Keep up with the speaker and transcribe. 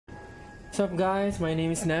What's up guys, my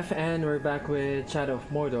name is Neff and we're back with Shadow of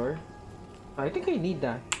Mordor. I think I need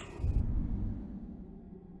that.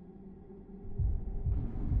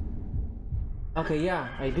 Okay, yeah,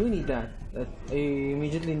 I do need that. I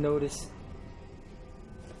immediately noticed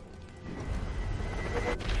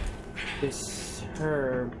this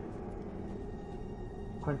herb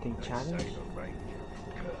hunting challenge.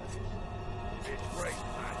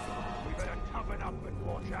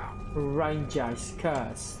 RipJaws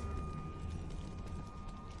curse.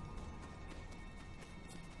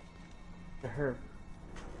 The herb.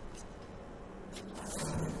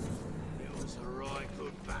 It was a right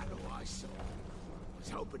good battle I saw. I was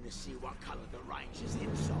hoping to see what colour the Rangers'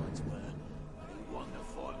 insides were. He won the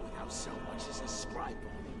fight without so much as a scrape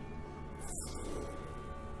on him.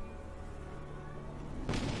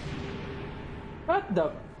 What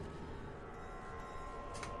the?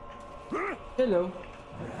 Hello.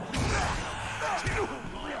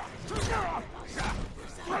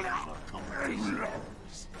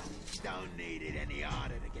 Don't need it any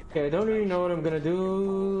harder to get. Okay, I don't really know what I'm gonna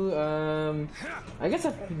do. I guess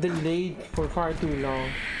I've delayed for far too long.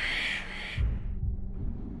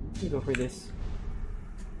 Let me go for this.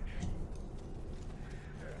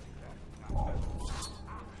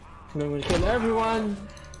 I'm gonna kill everyone.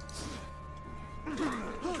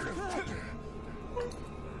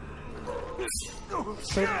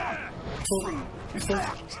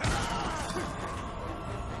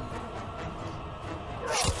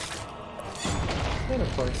 And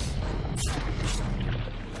of course,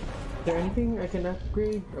 is there anything I can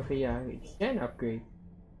upgrade? Okay, yeah, I can upgrade.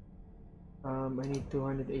 I need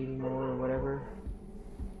 280 more or whatever.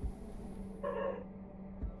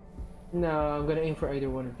 No, I'm gonna aim for either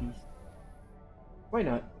one of these. Why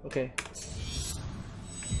not? Okay.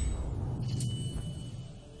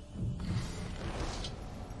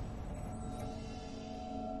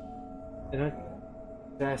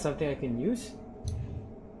 That's something I can use?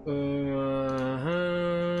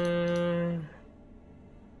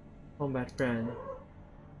 Combat brand.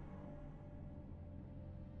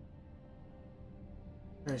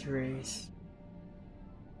 Let's raise.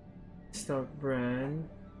 Stock brand.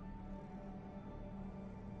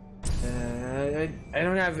 I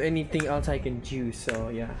don't have anything else I can use, so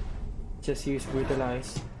yeah. Just use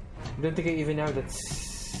brutalize. I don't think I even have that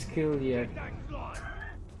skill yet.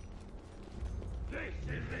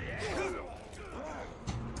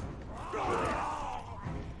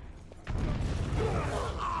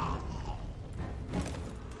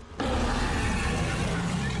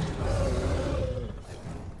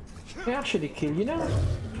 I actually kill you now.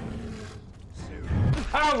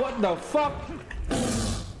 Ah, what the fuck?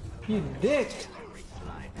 You dick!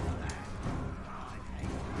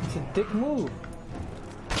 It's a dick move.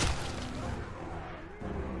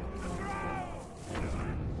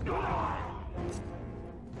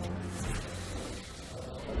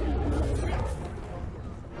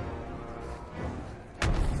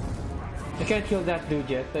 I can't kill that dude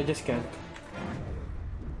yet. I just can't.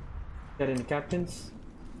 Get in the captains.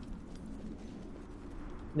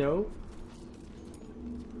 No.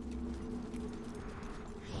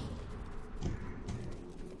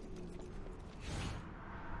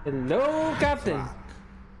 Hello, Captain.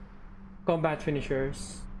 Combat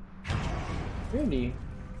finishers. Really?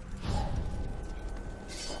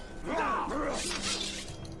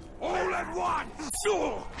 All at once!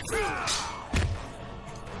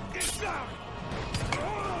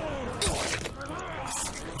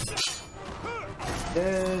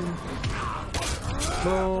 Then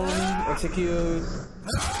boom, execute.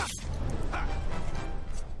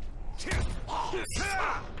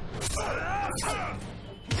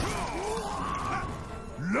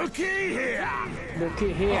 Looky here!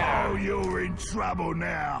 Looky here! Oh, you're in trouble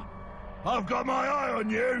now. I've got my eye on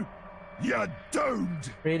you. You're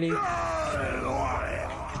doomed. Really? No,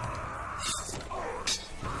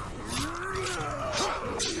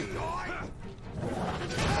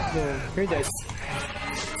 you're dead.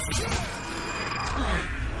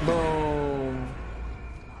 Boom.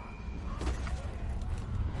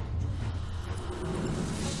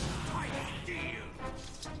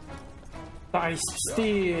 Ice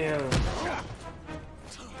steel.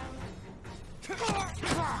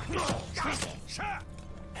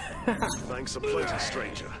 Thanks a plenty,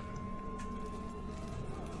 stranger.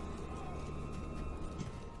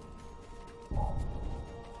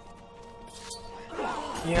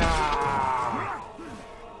 Yeah.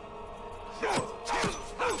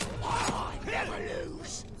 never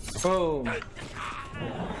lose. Boom.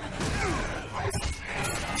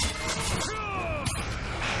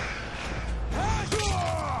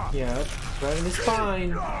 Yep, right in the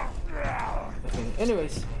spine. Okay,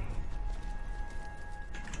 anyways.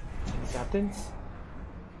 Captains?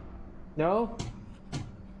 No?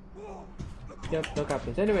 Yep, no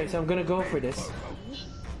captains. Anyway, so I'm gonna go for this.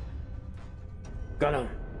 Gollum.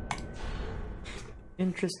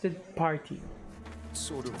 Interested party. What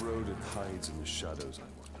sort of rodent hides in the shadows, I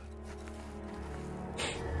wonder?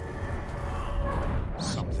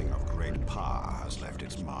 Something of great power has left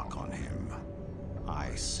its mark on him.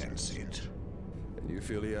 I sense it. And you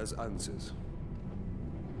feel he has answers?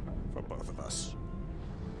 For both of us.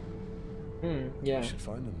 Yeah. We should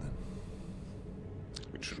find them then.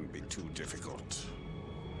 It shouldn't be too difficult.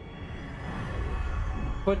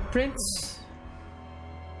 Footprints?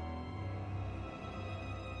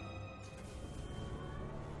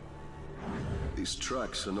 These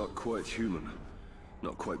tracks are not quite human.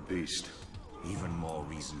 Not quite beast. Even more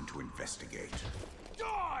reason to investigate.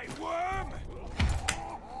 Die, worm!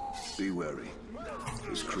 Be wary.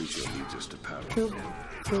 This creature leads us to power. Shoot.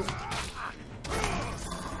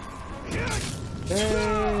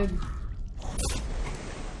 Dead.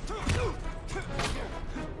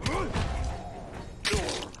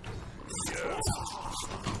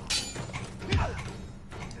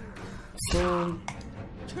 Boom.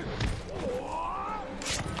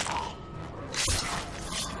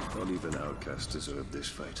 Not even outcasts deserve this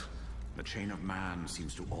fate. The chain of man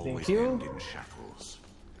seems to always you. end in shackles.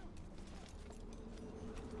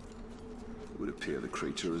 It would appear the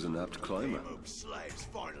creature is an apt climber. Moob's slaves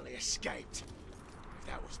finally escaped. If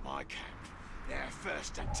that was my camp, their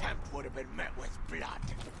first attempt would have been met with blood.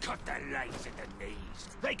 Cut their legs at the knees.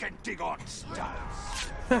 They can dig on stones.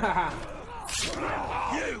 You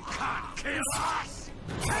can't kill us!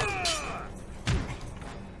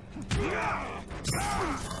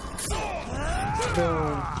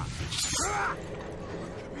 Boom.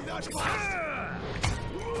 Give me that bastard!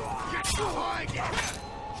 Get behind it!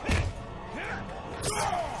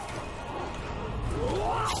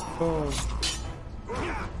 Boom.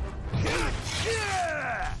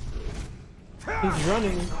 He's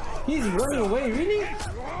running. He's running away, really?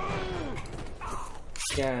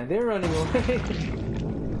 Yeah, they're running away.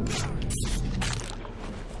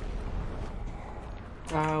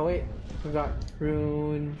 Wait. We got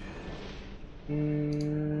rune.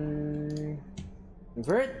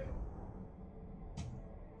 Invert?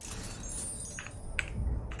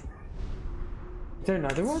 Is there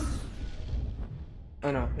another one?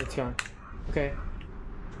 Oh no, it's gone. Okay.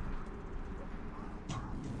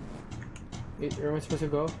 Wait, where am I supposed to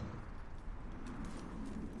go?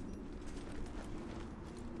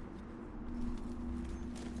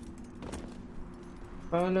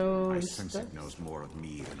 Follow. I sense it knows more of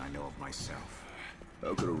me than I know of myself.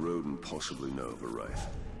 How could a rodent possibly know of a wraith?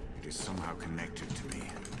 It is somehow connected to me.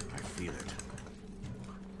 I feel it.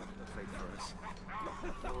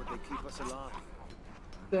 Lord, they keep us alive.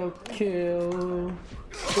 They'll kill.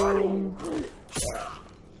 Boom.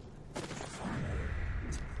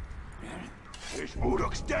 This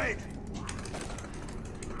Mordor's dead!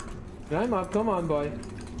 Climb up, come on, boy.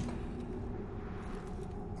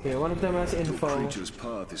 Okay, one of them has The info. creature's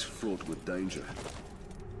path is fraught with danger.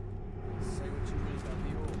 Say what you will about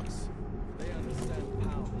the orcs. They understand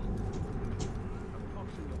power. I'm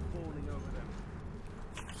confident you're falling over them.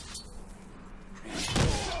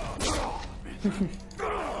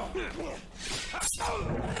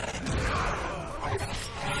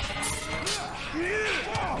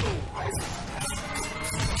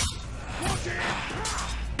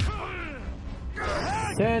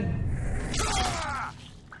 Dead.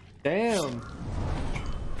 Damn.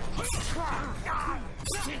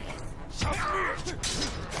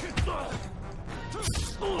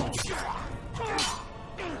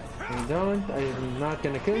 You don't. I'm not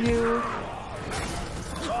gonna kill you.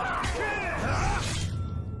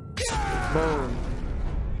 Boom.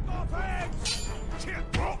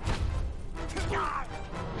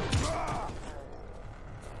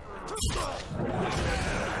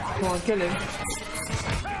 Come on, kill him.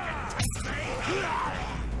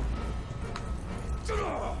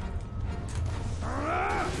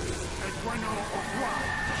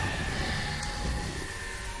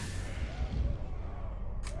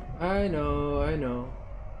 I know, I know.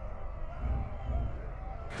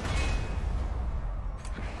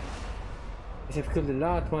 I've killed a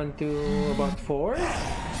lot. 1, 2, about 4.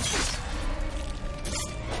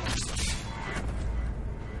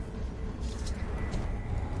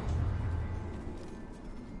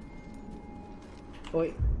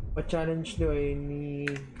 Wait, what challenge do I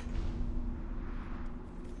need?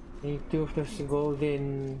 I need 2 of those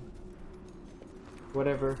golden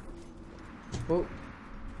whatever. Oh.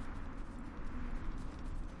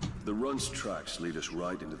 The run's tracks lead us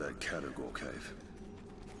right into that Catergor cave.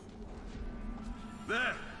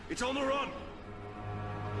 There! It's on the run!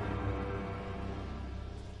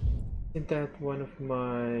 Isn't that one of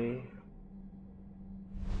my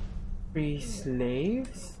free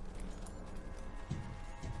slaves?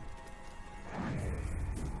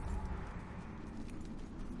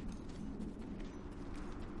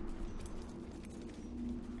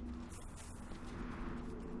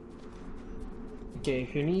 Okay,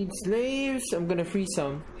 if you need slaves, I'm gonna free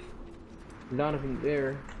some. A lot of them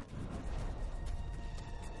there.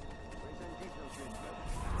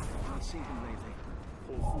 Can't see him lately.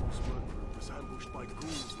 Whole Fool's work group was ambushed by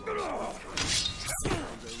ghouls last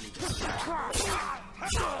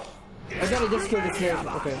I gotta just kill this slave.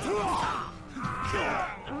 Okay.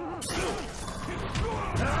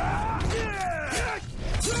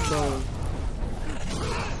 So.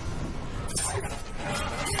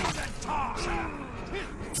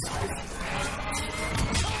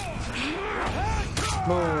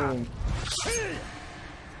 Boom.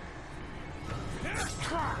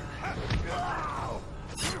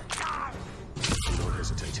 Don't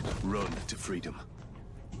hesitate. Run to freedom.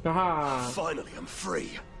 Haha. Finally, I'm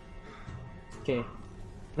free. Okay.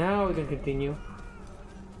 Now we can continue.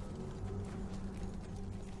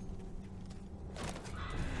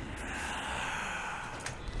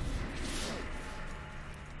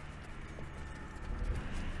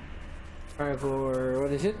 Caragor,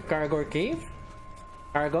 what is it? Caragor Cave?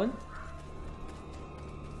 Aragon?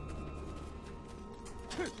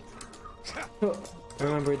 Oh,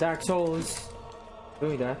 remember Dark Souls.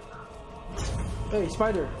 Doing that. Hey,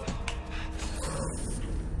 spider!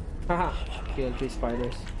 Haha, killed 3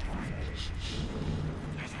 spiders.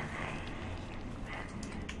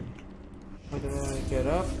 How do I get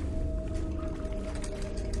up?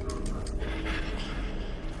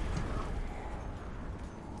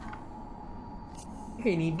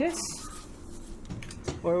 Okay, need this?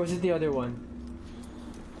 Or was it the other one?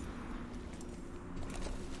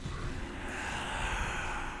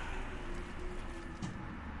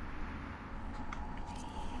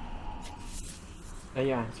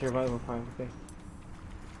 Yeah, survival 5, okay.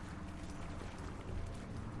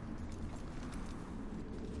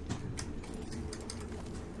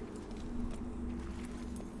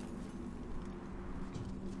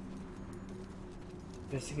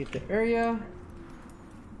 Investigate the area.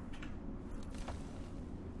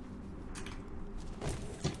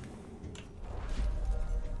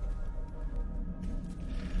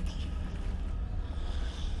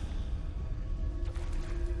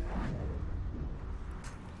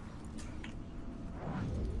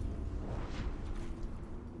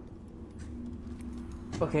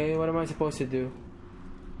 Okay, what am I supposed to do?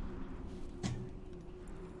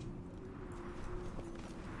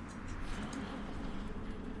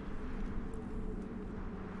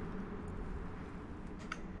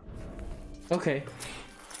 Okay.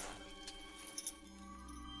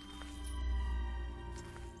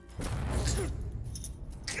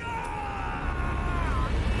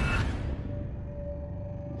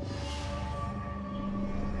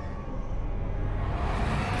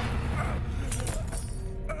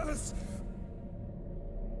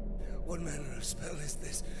 What manner of spell is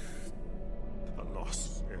this? A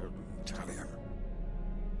lost Italian.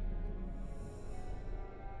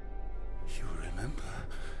 You remember?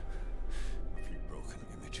 A few broken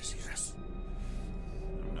images, yes.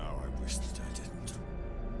 Now I wish that I didn't.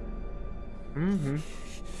 Mm-hmm.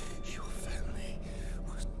 Your family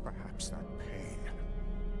was perhaps that pain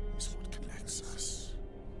is what connects us.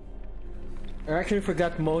 I actually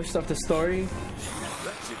forgot most of the story.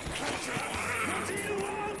 That's it.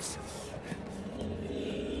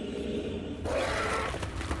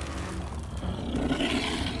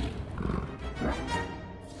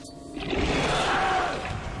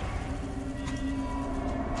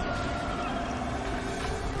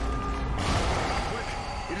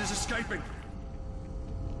 Escaping.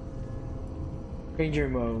 Ranger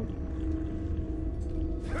mode.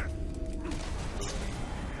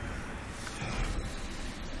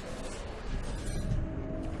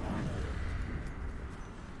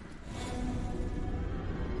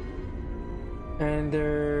 And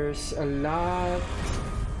there's a lot.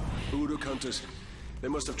 Uruk hunters. They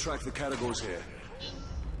must have tracked the Caragors here.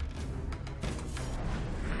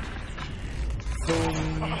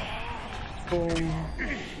 Boom. Boom.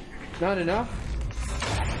 Not enough.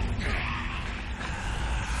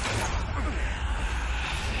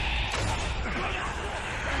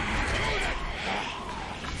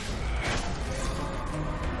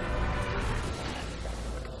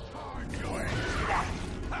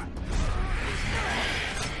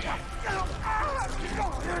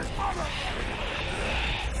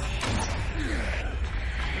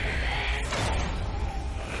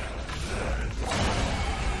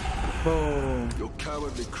 Boom. Your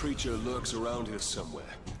cowardly creature lurks around here somewhere.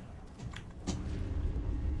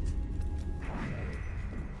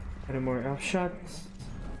 Any more elf shots?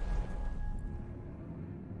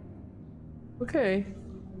 Okay.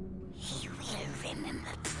 He will remember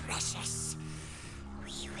Precious.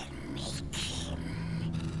 We will make him.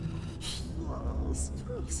 He was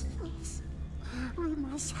Precious. We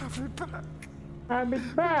must have it back. Have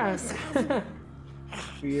it back.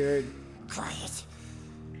 Weird. Quiet.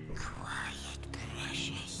 Quiet,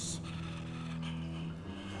 Precious.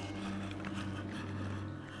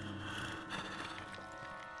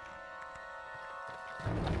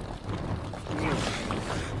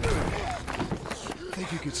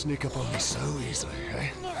 Think you could sneak up on me so easily, eh?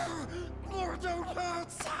 No, don't hurt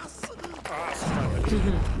us.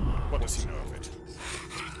 What does he know of it?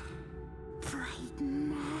 Bright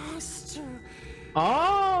Master.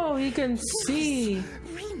 Oh, he can see.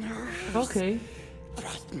 We know. Okay.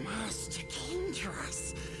 Bright Master came to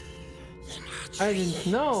us. In our I didn't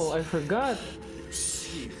know. I forgot.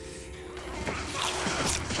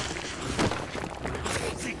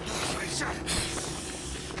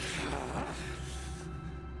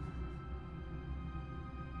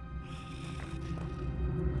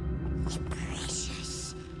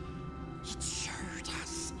 Precious. It showed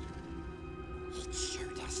us. It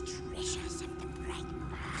showed us treasures of the Bright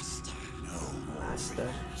Master. Master.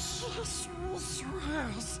 Yes, we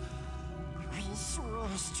swears. We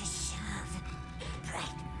swears to serve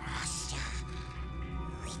Bright Master.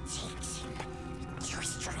 We takes him to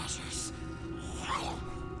his treasures.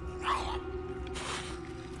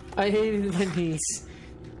 I hate it when he's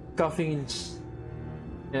coughing.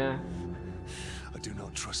 Yeah. I do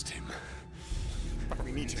not trust him. But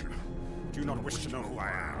we need him. Do you not wish to know who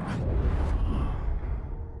I am?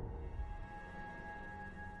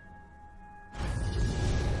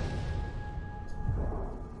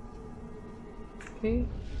 Okay.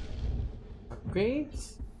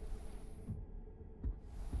 Upgrades.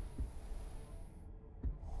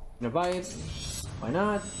 Gonna buy it. Why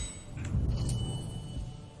not?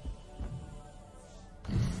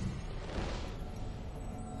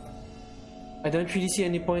 I don't really see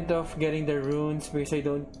any point of getting the runes because I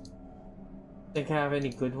don't think I have any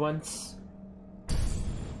good ones.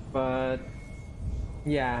 But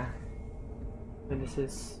yeah. And this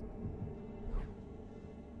is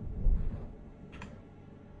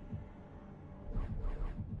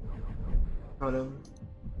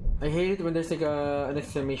I hate it when there's like an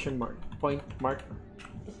exclamation mark. Mark.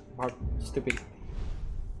 Stupid.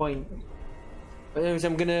 Point. But anyways,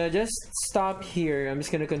 I'm gonna just stop here. I'm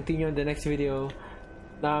just gonna continue on the next video.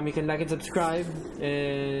 You can like and subscribe,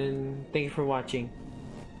 and thank you for watching.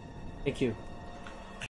 Thank you.